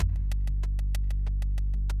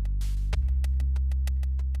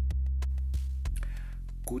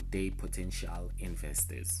Good day, potential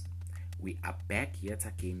investors. We are back yet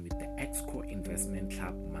again with the Exco Investment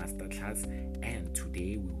Club Masterclass, and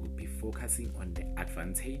today we will be focusing on the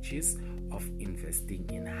advantages of investing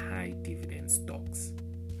in high dividend stocks.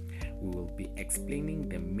 We will be explaining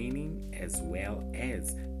the meaning as well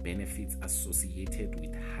as benefits associated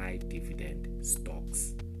with high dividend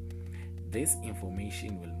stocks. This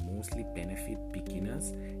information will mostly benefit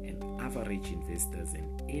beginners and average investors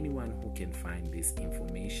and anyone who can find this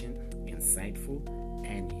information insightful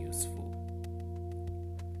and useful.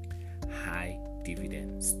 High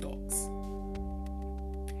dividend stocks.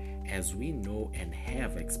 As we know and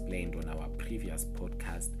have explained on our previous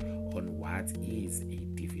podcast on what is a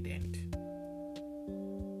dividend,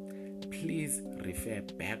 please refer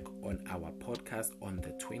back on our podcast on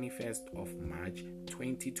the 21st of March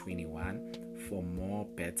 2021 for more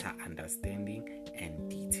better understanding and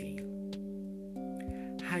detail.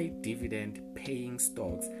 High dividend paying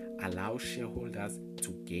stocks allow shareholders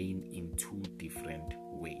to gain in two different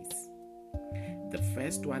ways. The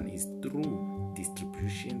first one is through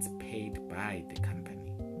distributions paid by the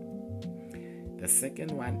company. The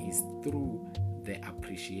second one is through the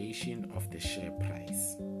appreciation of the share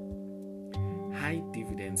price. High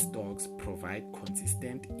dividend stocks provide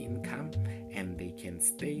consistent income and they can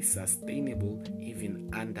stay sustainable even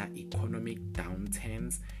under economic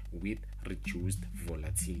downturns with reduced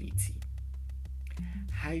volatility.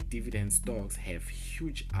 High dividend stocks have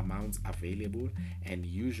huge amounts available and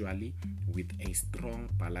usually with a strong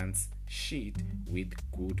balance sheet with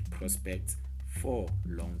good prospects for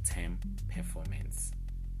long-term performance.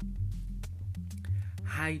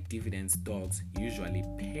 High dividend stocks usually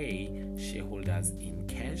pay shareholders in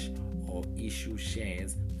cash or issue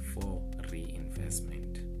shares for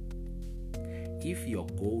reinvestment. If your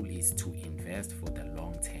goal is to invest for the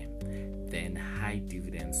long term, then high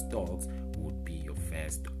dividend stocks would be your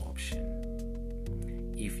first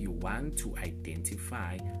option. If you want to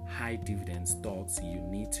identify high dividend stocks, you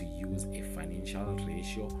need to use a financial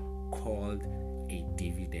ratio called a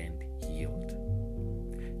dividend yield.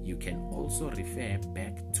 You can also refer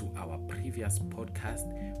back to our previous podcast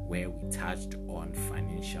where we touched on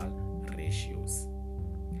financial ratios.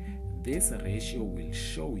 This ratio will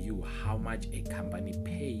show you how much a company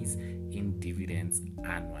pays in dividends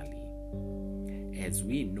annually. As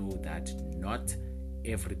we know that not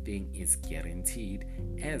everything is guaranteed,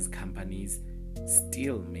 as companies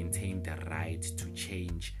still maintain the right to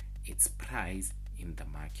change its price in the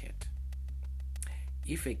market.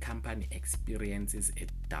 If a company experiences a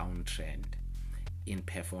downtrend in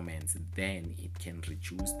performance, then it can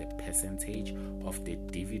reduce the percentage of the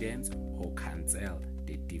dividends or cancel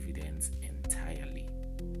the dividends entirely.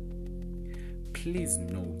 Please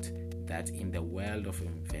note that in the world of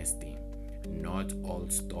investing, not all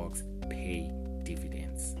stocks pay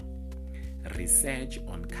dividends. Research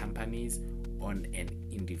on companies on an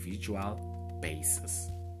individual basis.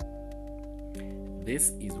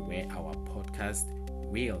 This is where our podcast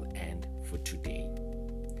will end for today.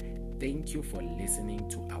 Thank you for listening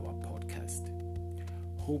to our podcast.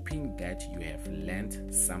 Hoping that you have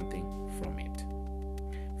learned something from it.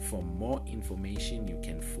 For more information, you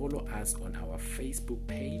can follow us on our Facebook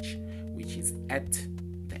page, which is at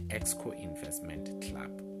the Exco Investment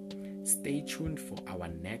Club. Stay tuned for our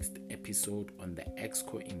next episode on the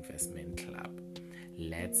Exco Investment Club.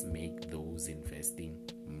 Let's make those investing